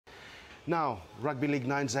Now, Rugby League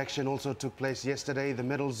 9's action also took place yesterday. The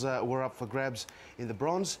medals were up for grabs in the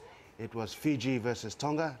bronze. It was Fiji versus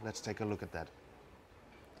Tonga. Let's take a look at that.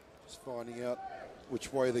 Just finding out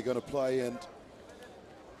which way they're going to play, and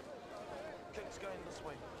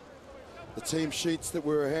the team sheets that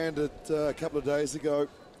were handed a couple of days ago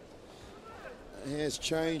has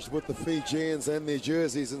changed with the Fijians and their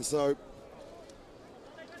jerseys, and so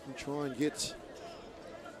we'll try and get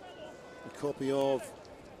a copy of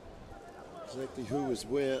exactly who is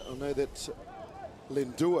where. I know that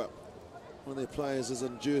Lendua, one of their players, is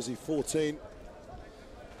in jersey 14.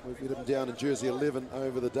 We've got him down in jersey 11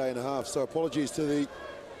 over the day and a half. So apologies to the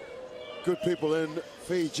good people in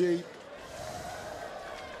Fiji.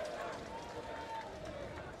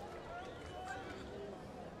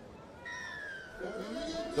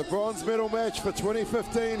 The bronze medal match for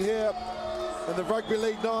 2015 here in the Rugby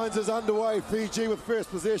League 9's is underway. Fiji with first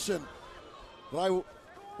possession.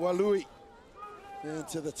 Walui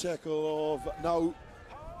into the tackle of Nau.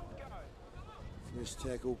 First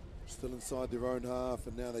tackle still inside their own half,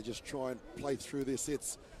 and now they just try and play through their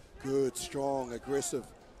sets. Good, strong, aggressive,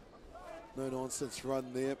 no nonsense run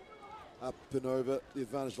there. Up and over the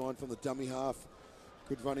advantage line from the dummy half.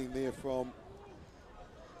 Good running there from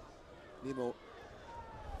Nemo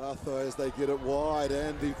Arthur as they get it wide,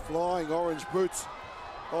 and the flying orange boots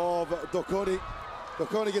of Dokoni.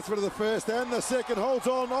 Dokoni gets rid of the first and the second, holds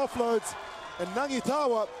on, offloads, and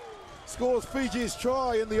Nangitawa scores Fiji's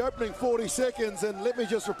try in the opening 40 seconds. And let me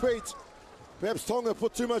just repeat, perhaps Tonga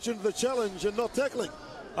put too much into the challenge and not tackling.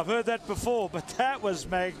 I've heard that before, but that was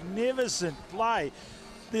magnificent play.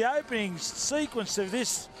 The opening sequence of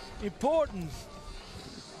this important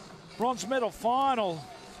bronze medal final,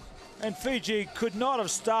 and Fiji could not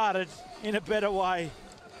have started in a better way.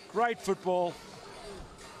 Great football.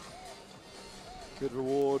 Good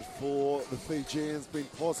reward for the Fijians, being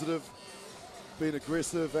positive, being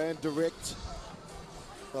aggressive and direct.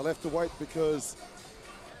 They'll have to wait, because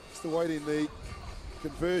still waiting the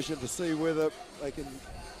conversion to see whether they can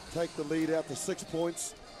take the lead out to 6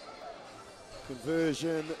 points.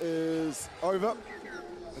 Conversion is over,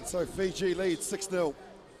 and so Fiji leads 6-0.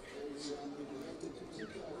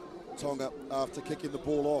 Tonga, after kicking the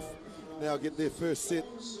ball off, now get their first set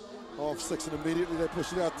of 6, and immediately they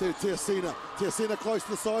push it out to Teasina. Teasina close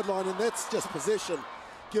to the sideline, and that's just possession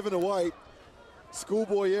given away.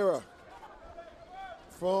 Schoolboy error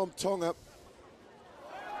from Tonga.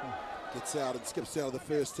 Gets out and skips out of the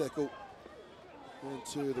first tackle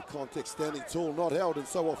into the context, standing tall, not held, and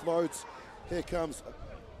so offloads. Here comes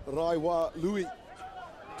Raiwa Lui.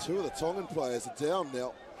 Two of the Tongan players are down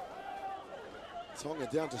now. Tonga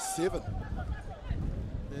down to 7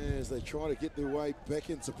 as they try to get their way back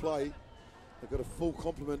into play. They've got a full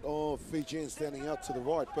complement of Fijians standing out to the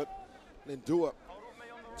right, but Lendua,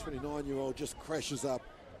 29-year-old, just crashes up.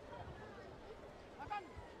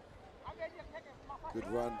 Good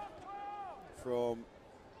run from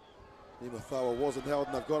Nimathawa, wasn't held,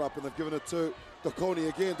 and they've got up and they've given it to Dokoni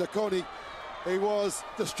again. Dokoni, he was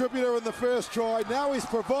distributor in the first try, now he's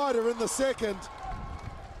provider in the second.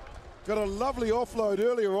 Got a lovely offload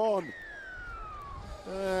earlier on,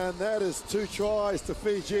 and that is 2 tries to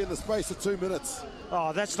Fiji in the space of 2 minutes.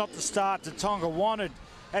 Oh, that's not the start that Tonga wanted.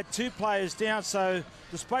 Had 2 players down, so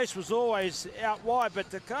the space was always out wide, but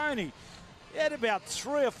Dokoni had about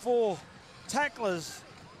 3 or 4 tacklers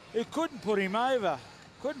who couldn't put him over,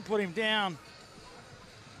 couldn't put him down.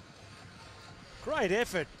 Great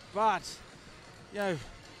effort, but, you know,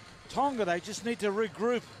 Tonga, they just need to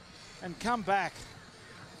regroup and come back.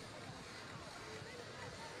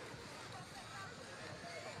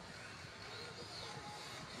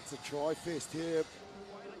 It's a try fest here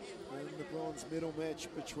in the bronze medal match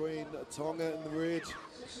between Tonga in the red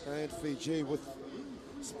and Fiji, with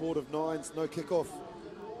sport of 9's, no kickoff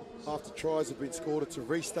after tries have been scored. It's a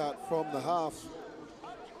restart from the half.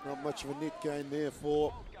 Not much of a net gain there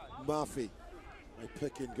for Mafi. They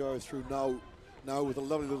pick and go through Nau with a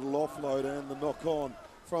lovely little offload and the knock on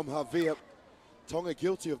from Havia. Tonga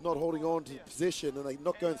guilty of not holding on to the possession, and they're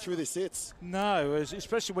not going through their sets. No,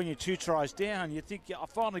 especially when you're 2 tries down. You think, yeah, I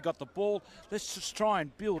finally got the ball, let's just try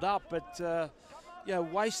and build up, but yeah,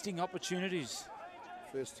 wasting opportunities.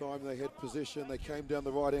 First time they had possession, they came down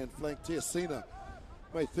the right-hand flank. Teasina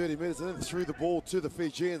made 30 minutes and then threw the ball to the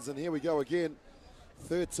Fijians, and here we go again.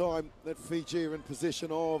 Third time that Fiji are in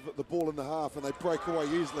possession of the ball in the half, and they break away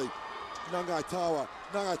easily. Nangitawa,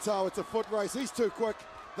 it's a foot race, he's too quick,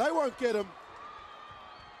 they won't get him.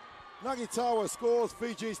 Nangitawa scores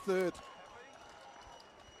Fiji's 3rd.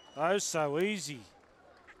 Oh, so easy.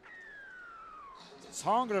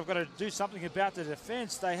 Tonga have got to do something about the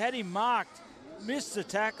defence. They had him marked, missed the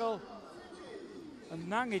tackle, And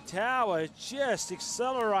Nungi Tower just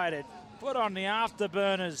accelerated, put on the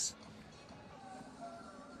afterburners.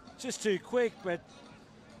 Just too quick, but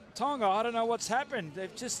Tonga, I don't know what's happened.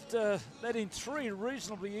 They've just let in 3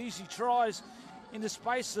 reasonably easy tries in the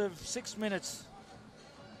space of 6 minutes.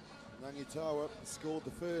 Nungi Tower scored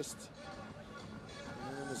the first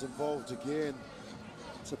and was involved again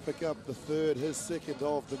to pick up the third, his second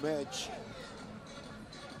of the match.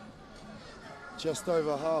 Just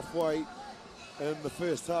over halfway in the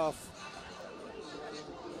first half.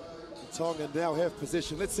 Tonga now have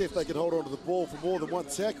possession. Let's see if they can hold on to the ball for more than one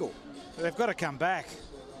tackle. They've got to come back.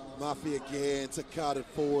 Murphy again to cart it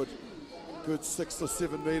forward. Good 6 or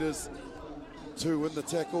 7 metres to win the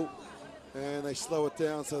tackle. And they slow it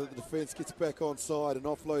down so that the defence gets back on side. An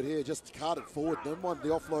offload here, just cart it forward. Don't mind the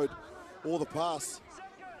offload or the pass.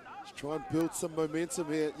 Just try and build some momentum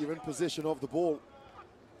here. You're in possession of the ball.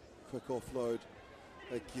 Quick offload.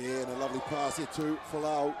 Again, a lovely pass here to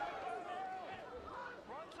Folau.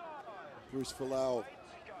 Bruce Folau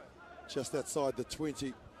just outside the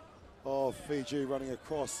 20 of Fiji, running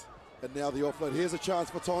across. And now the offload. Here's a chance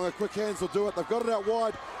for Tonga. Quick hands will do it. They've got it out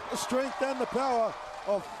wide. The strength and the power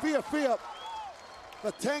of Fia.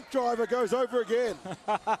 The tank driver goes over again.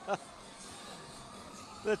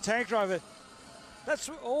 The tank driver. That's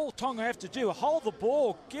all Tonga have to do. Hold the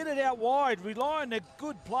ball, get it out wide, rely on their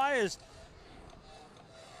good players.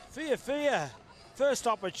 Fia, first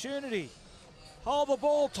opportunity. Hold the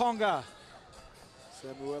ball, Tonga.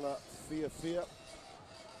 Samuela Fia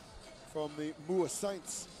from the Mua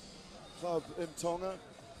Saints club in Tonga.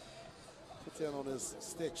 Put down on his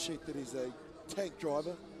stat sheet that he's a tank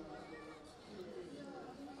driver.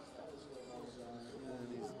 And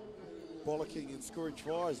he's bollocking and scoring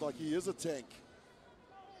tries like he is a tank.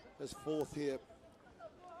 His 4th here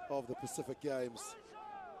of the Pacific Games.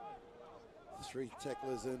 3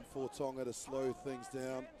 tacklers in for Tonga to slow things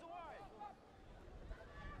down.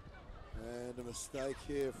 And a mistake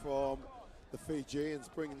here from the Fijians,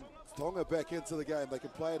 bringing Tonga back into the game. They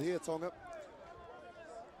can play it here, Tonga.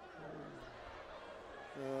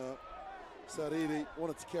 Sariri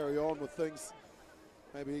wanted to carry on with things.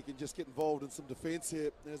 Maybe he can just get involved in some defence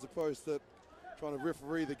here as opposed to trying to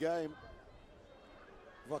referee the game.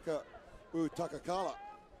 Vaka Takakala.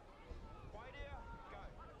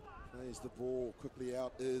 Plays the ball quickly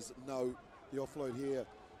out is no. The offload here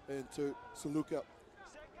into Suluka.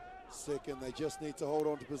 Second, they just need to hold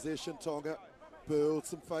on to possession. Tonga build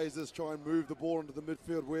some phases, try and move the ball into the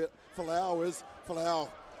midfield where Folau is. Folau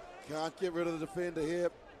can't get rid of the defender here.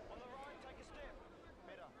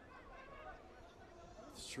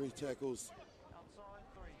 3 tackles.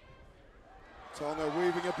 Tonga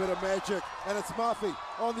weaving a bit of magic, and it's Murphy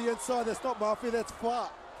on the inside. That's not Murphy, that's Far.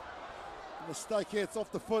 Mistake here, it's off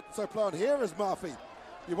the foot, so play on. Here is Murphy.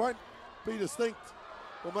 You won't be distinct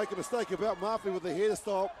or make a mistake about Murphy with the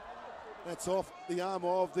hairstyle. That's off the arm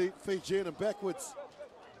of the Fijian and backwards.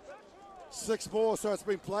 6 more, so it's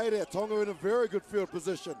been played out. Tonga in a very good field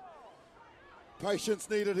position. Patience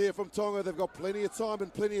needed here from Tonga. They've got plenty of time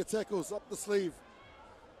and plenty of tackles up the sleeve.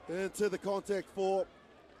 Into the contact for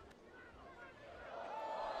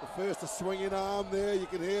the first, a swinging arm there. You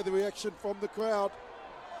can hear the reaction from the crowd.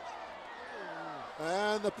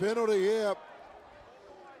 And the penalty here.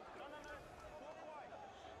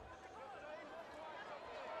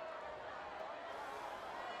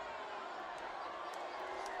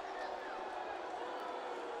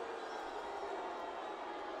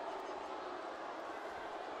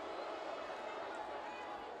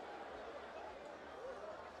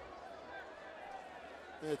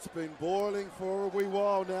 It's been boiling for a wee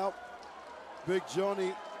while now. Big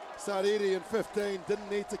Johnny Sariri in 15 didn't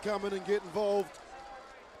need to come in and get involved.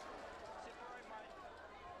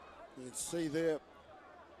 You can see there,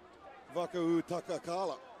 Vakau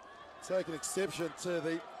Takakala taking exception to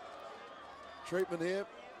the treatment here.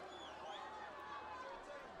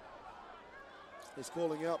 He's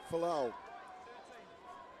calling out Folau.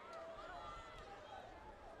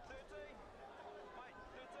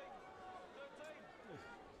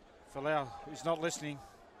 Folau, he's not listening.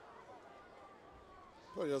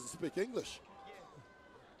 Probably doesn't speak English.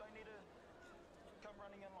 Don't need to come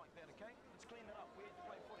running in like that, okay? Let's clean it up. We had to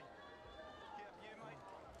play footy. Yeah, you, mate.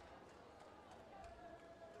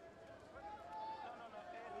 No. It had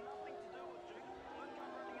nothing to do with you. Don't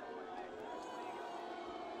come running in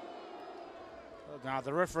like that. No,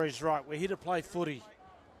 the referee's right. We're here to play footy.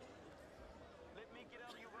 Let me get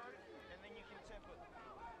out of your road, and then you can tap it.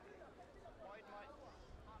 Wait, mate.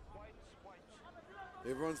 Wait.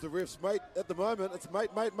 Everyone's the ref's mate at the moment. It's mate.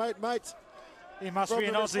 He must be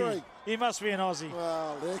an Aussie. He must be an Aussie.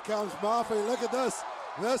 Well, there comes Murphy. Look at this.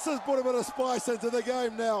 This has put a bit of spice into the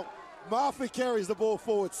game now. Murphy carries the ball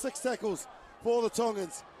forward. 6 tackles for the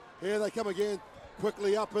Tongans. Here they come again,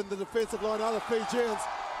 quickly up in the defensive line. Other Fijians.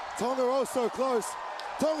 Tonga also close.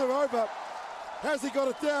 Tonga over. Has he got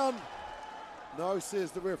it down? No,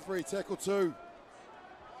 says the referee. Tackle 2.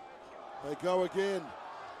 They go again.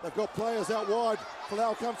 They've got players out wide.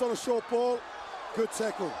 Palau comes on a short ball. Good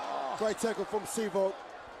tackle. Great tackle from Sivo.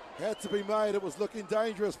 Had to be made. It was looking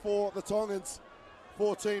dangerous for the Tongans.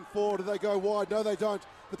 14-4. Do they go wide? No, they don't.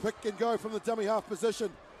 The pick can go from the dummy half position.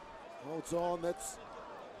 Holds on. That's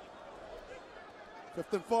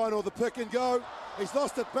 5th and final. The pick and go. He's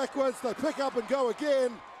lost it backwards. They pick up and go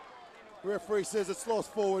again. Referee says it's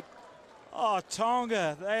lost forward. Oh,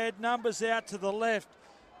 Tonga, they had numbers out to the left.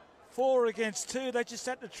 4 against 2. They just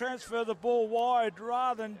had to transfer the ball wide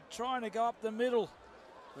rather than trying to go up the middle.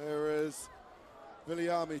 There is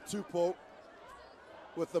Viliami Tupou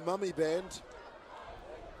with the mummy band.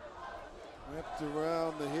 Wrapped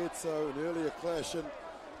around the head, so an earlier clash, and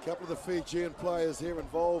a couple of the Fijian players here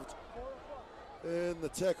involved in the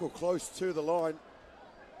tackle close to the line.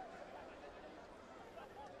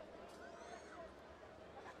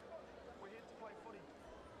 We're here to play footy.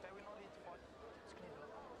 Okay, we're not here to fight. It's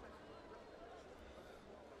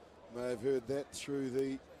clear. May have heard that through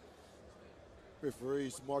the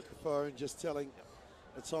referee's microphone, just telling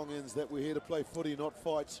the Tongans that we're here to play footy, not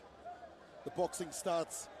fight. The boxing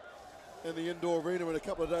starts in the indoor arena in a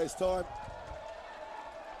couple of days' time.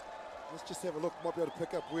 Let's just have a look. Might be able to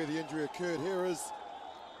pick up where the injury occurred. Here is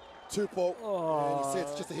Tupou, and he said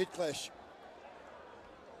it's just a head clash.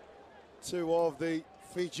 2 of the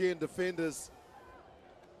Fijian defenders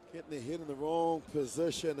getting their head in the wrong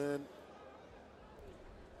position, and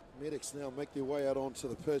medics now make their way out onto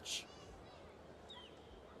the pitch.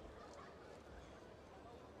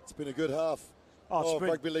 It's been a good half of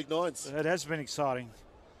Rugby League 9's. It has been exciting.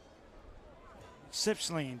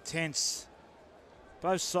 Exceptionally intense.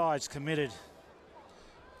 Both sides committed.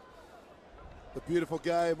 The beautiful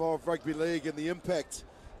game of Rugby League and the impact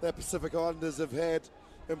that Pacific Islanders have had,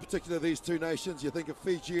 in particular these 2 nations. You think of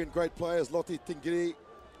Fiji and great players, Lote Tingiri,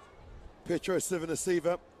 Petro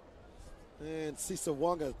Sivanasiva, and Sisa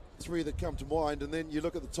Wanga, 3 that come to mind. And then you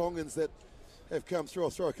look at the Tongans that have come through. I'll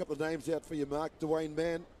throw a couple of names out for you, Mark. Dwayne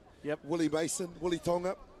Mann, Yep. Willie Mason, Willie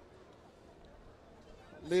Tonga,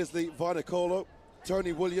 Leslie Vainakolo,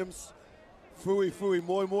 Tony Williams, Fui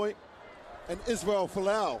Moi Moi, and Israel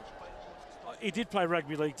Folau. He did play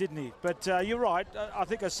rugby league, didn't he? But you're right. I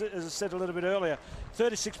think, as I said a little bit earlier,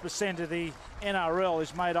 36% of the NRL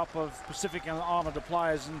is made up of Pacific Islander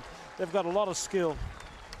players, and they've got a lot of skill.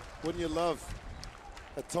 Wouldn't you love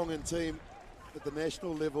a Tongan team at the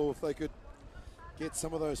national level if they could get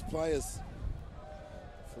some of those players?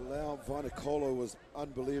 Folau Vainakolo was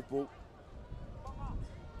unbelievable.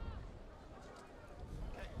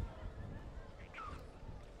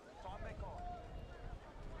 Time back on.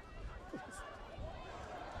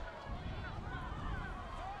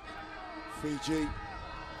 Fiji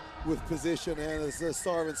with possession, and as the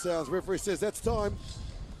siren sounds, referee says that's time.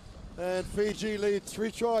 And Fiji lead 3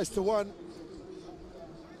 tries to 1.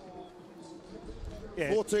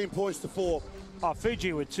 Yeah. 14 points to 4. Oh,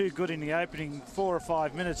 Fiji were too good in the opening 4 or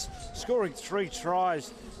 5 minutes, scoring 3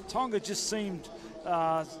 tries. Tonga just seemed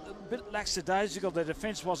a bit lackadaisical. Their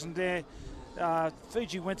defence wasn't there.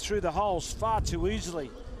 Fiji went through the holes far too easily.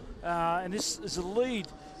 And this is a lead,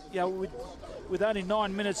 you know, with only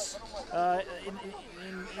 9 minutes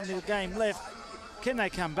in the game left. Can they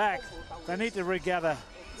come back? They need to regather.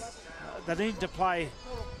 They need to play,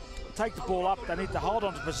 take the ball up. They need to hold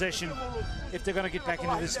on to possession if they're going to get back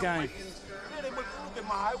into this game.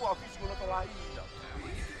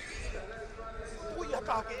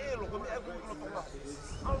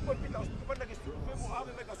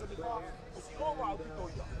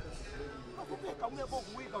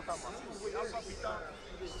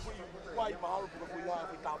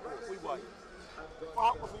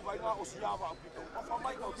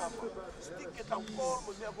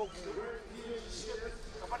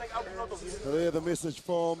 There, the message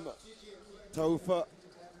from Taufa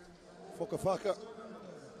Whakawhaka,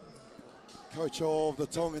 coach of the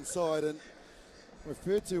Tongan side, and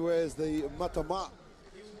referred to as the matama,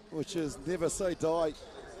 which is never say die,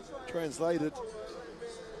 translated.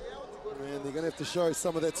 And they're going to have to show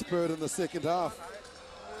some of that spirit in the second half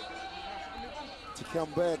to come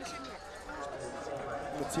back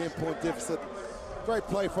in a 10-point deficit. Great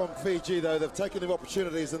play from Fiji, though. They've taken their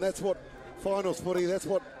opportunities, and that's what finals footy, that's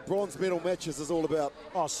what bronze medal matches is all about.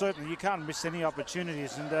 Oh, certainly. You can't miss any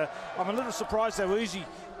opportunities. And I'm a little surprised how easy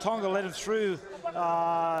Tonga let them through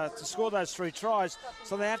to score those 3 tries.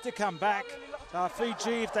 So they have to come back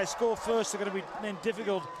Fiji, if they score first, they're going to be then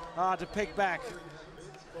difficult to peg back.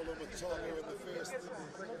 Problem with Tonga in the first.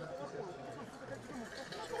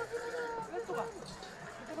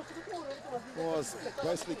 Was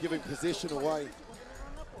basically giving possession away.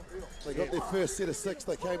 They got their first set of 6.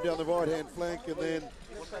 They came down the right-hand flank, and then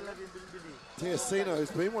Teresina,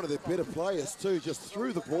 who's been one of their better players too, just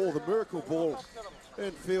threw the ball, the miracle ball,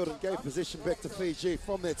 in field and gave possession back to Fiji.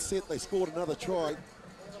 From that set, they scored another try.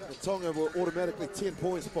 And Tonga were automatically 10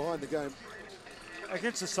 points behind the game.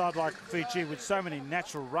 Against a side like Fiji with so many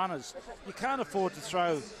natural runners, you can't afford to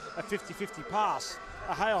throw a 50-50 pass,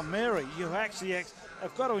 a Hail Mary. You actually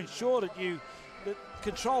have got to ensure that you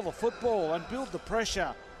control the football and build the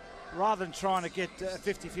pressure rather than trying to get a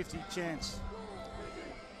 50-50 chance.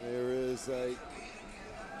 There is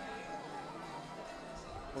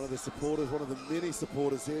one of the supporters, one of the many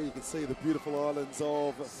supporters here. You can see the beautiful islands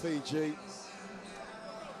of Fiji.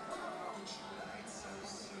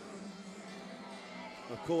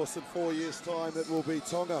 Of course, in 4 years' time, it will be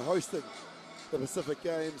Tonga hosting the Pacific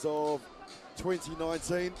Games of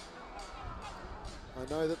 2019. I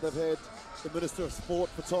know that they've had the Minister of Sport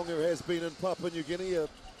for Tonga has been in Papua New Guinea. A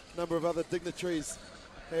number of other dignitaries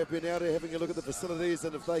have been out here having a look at the facilities,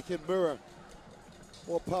 and if they can mirror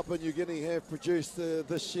what Papua New Guinea have produced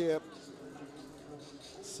this year,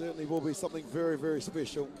 certainly will be something very, very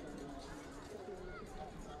special.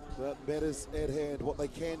 But matters at hand, what they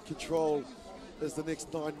can control is the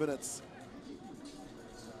next 9 minutes.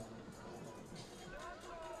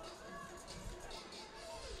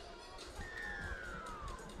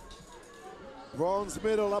 Bronze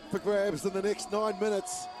medal up for grabs in the next 9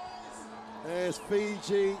 minutes as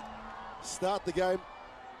Fiji start the game.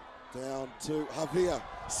 Down to Javier,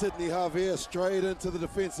 Sydney Javier, straight into the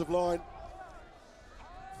defensive line.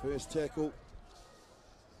 First tackle.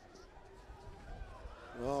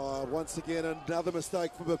 Oh, once again, another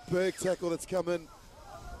mistake from a big tackle that's come in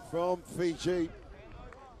from Fiji.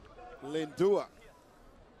 Lendua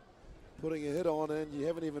putting a hit on, and you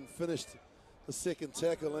haven't even finished the second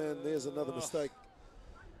tackle, and there's another mistake.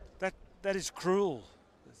 That is cruel.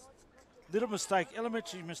 Little mistake,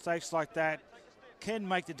 elementary mistakes like that can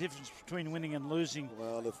make the difference between winning and losing.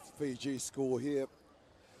 Well, if Fiji score here,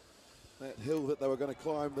 that hill that they were going to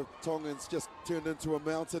climb, the Tongans just turned into a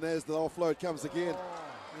mountain as the offload comes again.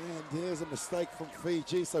 And there's a mistake from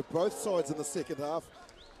Fiji. So both sides in the second half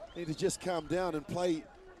need to just calm down and play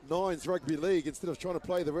 9's rugby league instead of trying to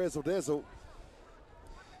play the razzle-dazzle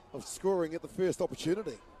of scoring at the first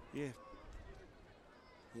opportunity. Yeah.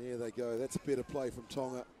 There they go. That's a better play from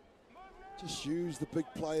Tonga. Just use the big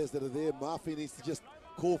players that are there. Murphy needs to just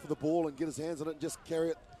call for the ball and get his hands on it and just carry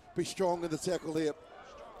it. Be strong in the tackle there.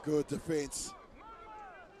 Good defense.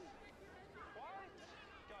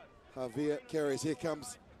 Javier carries. Here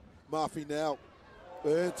comes Murphy now.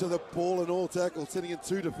 Into the ball and all tackle, sending in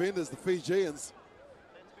 2 defenders, the Fijians.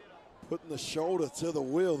 Putting the shoulder to the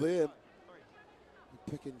wheel there.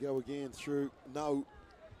 Pick and go again through. No.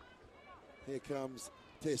 Here comes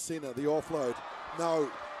Teresina, the offload.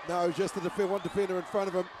 No, just one defender in front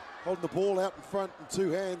of him, holding the ball out in front in 2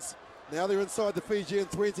 hands. Now they're inside the Fijian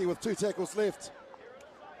 20 with 2 tackles left.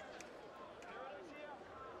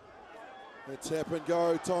 It's tap and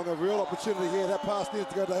go, Tonga, real opportunity here. That pass needed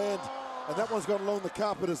to go to hand, and that one's gone along the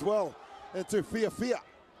carpet as well. Into Fia.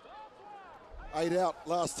 8 out,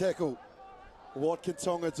 last tackle. What can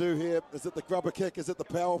Tonga do here? Is it the grubber kick? Is it the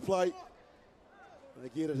power play? They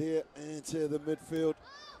get it here into the midfield.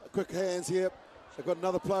 Quick hands here. They've got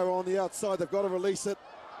another player on the outside. They've got to release it.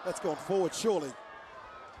 That's gone forward, surely.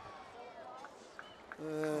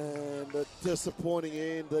 And a disappointing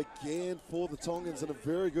end again for the Tongans in a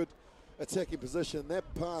very good attacking position. That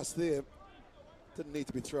pass there didn't need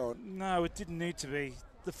to be thrown. No, it didn't need to be.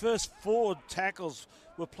 The first 4 tackles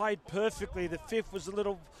were played perfectly. The 5th was a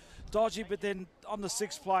little dodgy, but then on the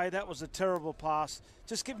 6th play, that was a terrible pass.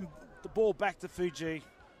 Just give the ball back to Fiji.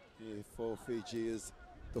 Yeah, for Fiji is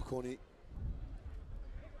Dokoni,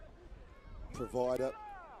 provider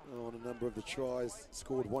on a number of the tries,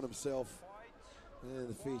 scored 1 himself. And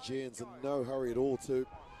the Fijians in no hurry at all to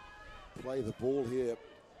play the ball here.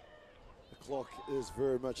 The clock is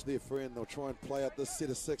very much their friend. They'll try and play out this set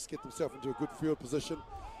of 6, get themselves into a good field position,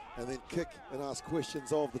 and then kick and ask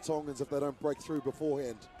questions of the Tongans if they don't break through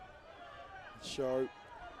beforehand. Show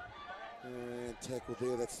and tackle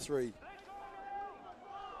there, that's 3.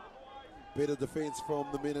 Better defense from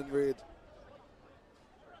the men in red.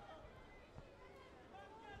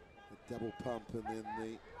 The double pump and then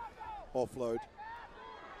the offload.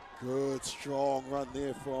 Good strong run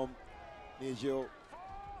there from Nigel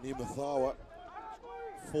Nimathawa.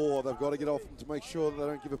 4, they've got to get off them to make sure that they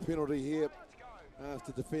don't give a penalty here.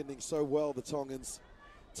 After defending so well, the Tongans.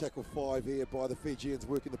 Tackle 5 here by the Fijians,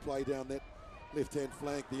 working the play down that left-hand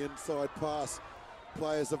flank. The inside pass,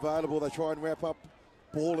 players available. They try and wrap up,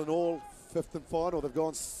 ball and all, 5th and final. They've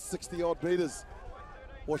gone 60-odd metres.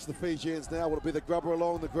 Watch the Fijians now. Will it be the grubber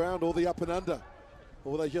along the ground or the up and under?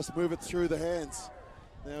 Or will they just move it through the hands?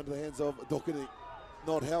 Now into the hands of Dokini.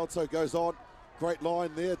 Not held, so it goes on. Great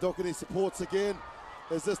line there. Dokini supports again.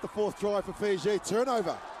 Is this the 4th try for Fiji?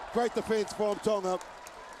 Turnover. Great defence from Tonga.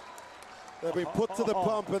 They've been put to the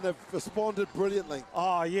pump and they've responded brilliantly.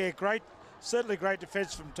 Oh, yeah, great. Certainly great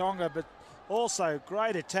defence from Tonga, but also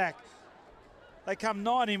great attack. They come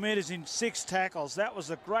 90 metres in 6 tackles. That was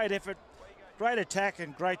a great effort, great attack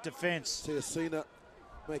and great defence. Teosina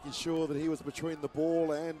making sure that he was between the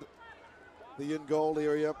ball and the in-goal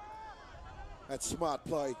area. That's smart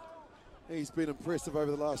play. He's been impressive over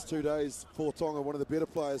the last 2 days for Tonga, one of the better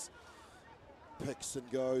players. Picks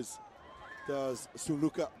and goes, does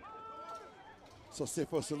Suluka.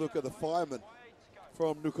 Sosefo Suluka, the fireman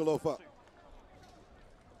from Nuku'alofa.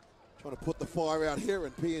 Trying to put the fire out here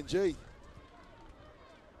in PNG.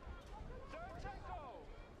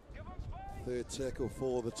 3rd tackle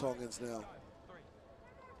for the Tongans now.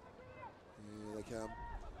 Here they come.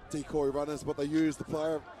 Decoy runners, but they use the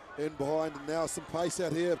player in behind, and now some pace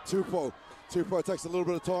out here. Tupou takes a little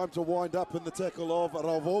bit of time to wind up in the tackle of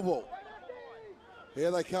Ravovo. Here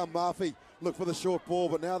they come, Murphy. Look for the short ball,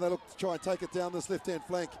 but now they look to try and take it down this left-hand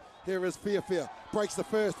flank. Here is Fear. Breaks the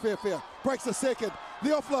first, Fear. Breaks the second. The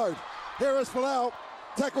offload. Here is Folau.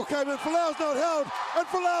 Tackle came in. Folau's not held, and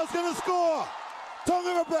Folau's going to score. Tonga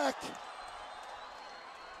are back.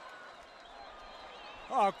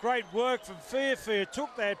 Oh, great work from Fear.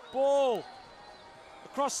 Took that ball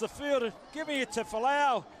across the field and giving it to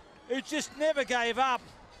Folau, who just never gave up.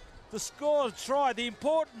 The score try, the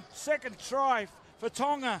important 2nd try for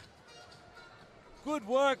Tonga. Good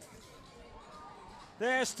work.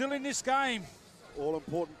 They're still in this game.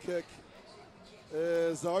 All-important kick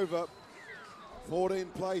is over. 14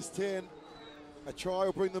 plays 10. A try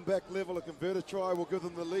will bring them back level. A converted try will give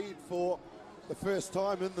them the lead for the first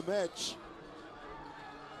time in the match.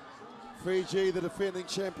 Fiji, the defending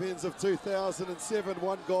champions of 2007,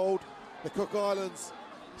 won gold. The Cook Islands,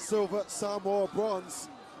 silver. Samoa, bronze.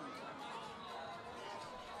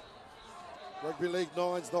 Rugby League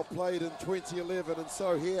 9's not played in 2011, and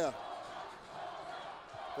so here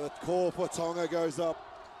the call for Tonga goes up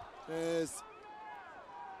as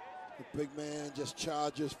the big man just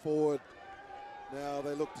charges forward. Now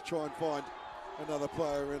they look to try and find another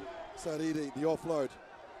player in Sariri, the offload.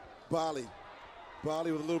 Bali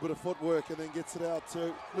with a little bit of footwork and then gets it out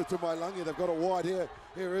to Lutumailangi. They've got it wide here.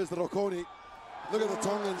 Here is the Rokoni. Look at the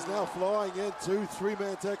Tongans now flying in, 2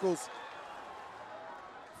 3-man tackles.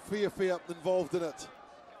 Fear involved in it.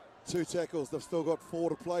 2 tackles, they've still got 4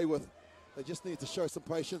 to play with. They just need to show some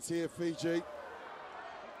patience here, Fiji.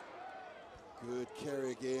 Good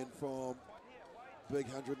carry again from big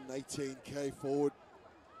 118k forward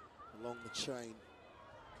along the chain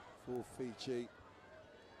for Fiji.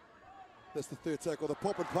 That's the 3rd tackle, the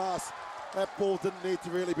pop and pass. That ball didn't need to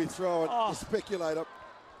really be thrown. The speculator.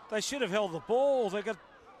 They should have held the ball. They got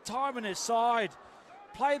time on their side.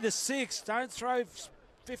 Play the 6, don't throw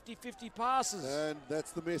 50-50 passes. And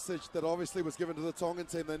that's the message that obviously was given to the Tongan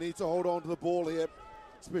team. They need to hold on to the ball here,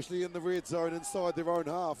 especially in the red zone inside their own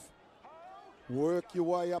half. Work your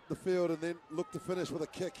way up the field and then look to finish with a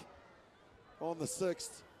kick on the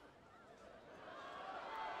 6th.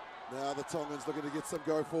 Now the Tongans looking to get some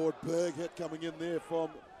go forward. Big hit coming in there from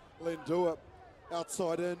Lendua.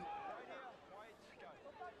 Outside in.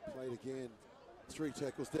 Played again. 3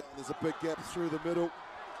 tackles down. There's a big gap through the middle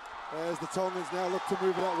as the Tongans now look to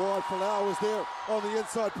move it out wide. Folau was there on the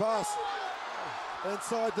inside pass.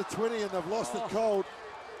 Inside the 20 and they've lost it cold.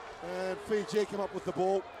 And Fiji come up with the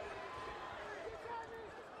ball.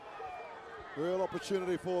 Real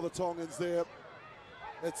opportunity for the Tongans there.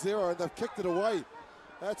 It's 0 and they've kicked it away.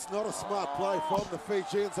 That's not a smart play from the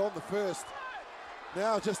Fijians on the first.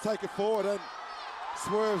 Now just take it forward and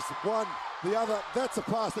swerves one, the other. That's a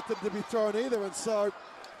pass that didn't be thrown either, and so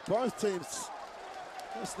both teams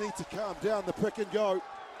just need to calm down the pick and go.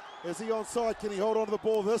 Is he onside? Can he hold on to the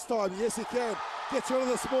ball this time? Yes, he can. Gets rid of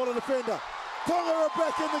the smaller defender. Tonga are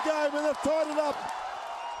back in the game and they've tied it up.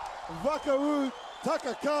 Vakau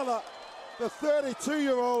Takakala, the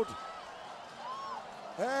 32-year-old,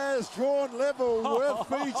 has drawn level with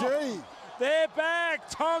Fiji. They're back.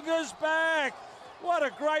 Tonga's back. What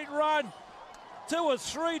a great run. 2 or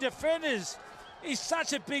 3 defenders. He's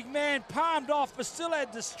such a big man, palmed off, but still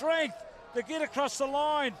had the strength to get across the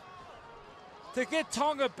line. to get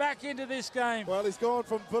Tonga back into this game. Well, he's gone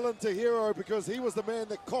from villain to hero because he was the man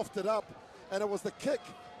that coughed it up, and it was the kick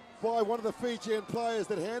by one of the Fijian players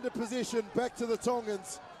that handed possession back to the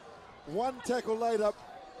Tongans. One tackle later,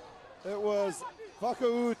 it was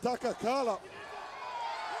Whakau Takakala.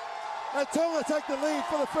 And Tonga take the lead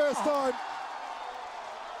for the first time.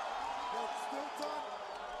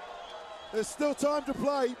 There's still time to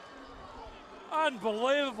play.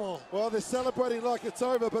 Unbelievable. Well, they're celebrating like it's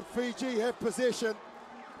over, but Fiji have possession,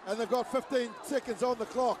 and they've got 15 seconds on the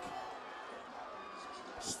clock.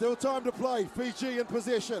 Still time to play. Fiji in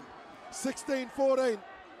possession. 16-14.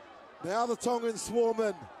 Now the Tongans swarm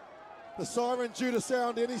in. The siren due to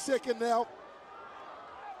sound any second now.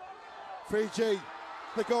 Fiji,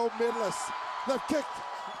 the gold medalists. They've kicked.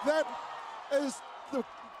 That is the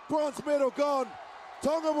bronze medal gone.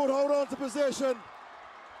 Tonga will hold on to possession,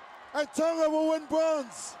 and Tonga will win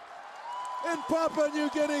bronze in Papua New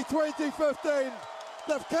Guinea 2015.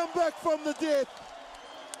 They've come back from the dead,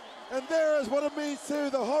 and there is what it means to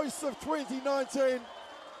the hosts of 2019.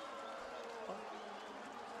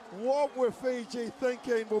 What were Fiji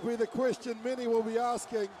thinking will be the question many will be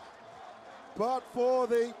asking. But for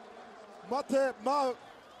the Mate Mau,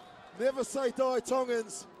 never say die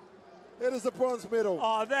Tongans, it is a bronze medal.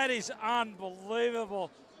 Oh, that is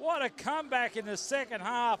unbelievable. What a comeback in the second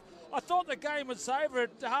half. I thought the game was over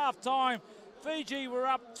at half-time. Fiji were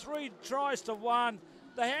up 3 tries to 1.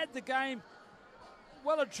 They had the game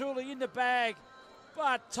well and truly in the bag,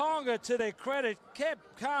 but Tonga, to their credit,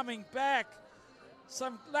 kept coming back.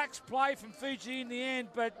 Some lax play from Fiji in the end,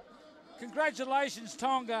 but congratulations,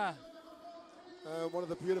 Tonga. One of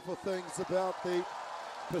the beautiful things about the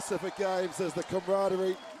Pacific Games is the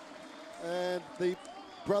camaraderie and the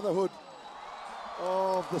brotherhood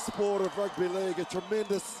of the sport of rugby league. A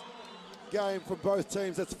tremendous game from both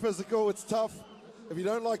teams. It's physical, it's tough. If you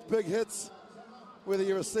don't like big hits, whether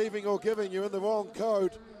you're receiving or giving, you're in the wrong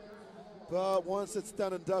code. But once it's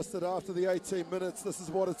done and dusted after the 18 minutes, this is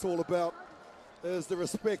what it's all about, is the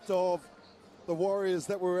respect of the Warriors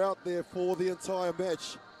that were out there for the entire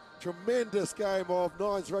match. Tremendous game of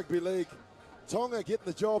 9's Rugby League. Tonga getting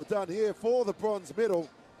the job done here for the bronze medal.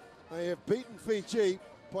 They have beaten Fiji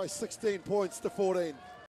by 16 points to 14.